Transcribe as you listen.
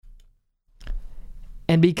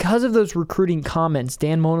And because of those recruiting comments,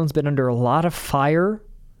 Dan Mullen's been under a lot of fire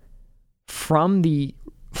from the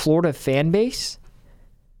Florida fan base.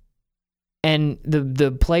 And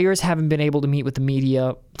the players haven't been able to meet with the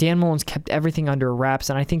media. Dan Mullen's kept everything under wraps,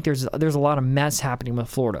 and I think there's a lot of mess happening with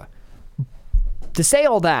Florida. To say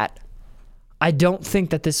all that, I don't think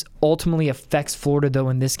that this ultimately affects Florida, though,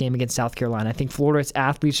 in this game against South Carolina. I think Florida's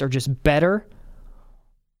athletes are just better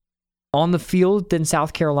on the field than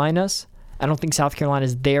South Carolina's. I don't think South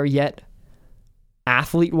Carolina's there yet,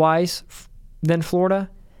 athlete-wise, than Florida.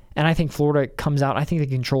 And I think Florida comes out. I think they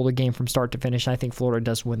control the game from start to finish. And I think Florida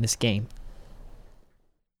does win this game.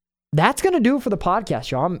 That's going to do it for the podcast,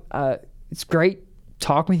 y'all. It's great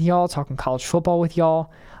talking with y'all, talking college football with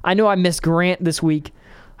y'all. I know I missed Grant this week.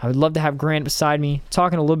 I would love to have Grant beside me,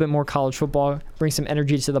 talking a little bit more college football, bring some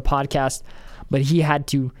energy to the podcast. But he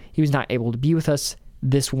was not able to be with us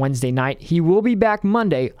this Wednesday night. He will be back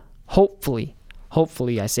Monday, hopefully.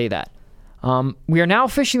 Hopefully, I say that. We are now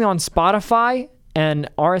officially on Spotify and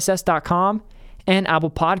RSS.com and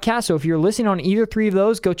Apple Podcasts. So if you're listening on either three of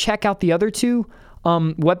those, go check out the other two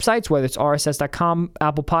websites, whether it's RSS.com,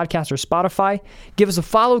 Apple Podcasts, or Spotify. Give us a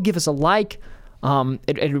follow, give us a like.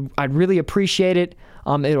 I'd really appreciate it.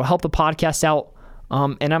 It'll help the podcast out.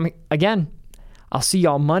 And I'll see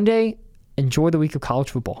y'all Monday. Enjoy the week of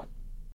college football.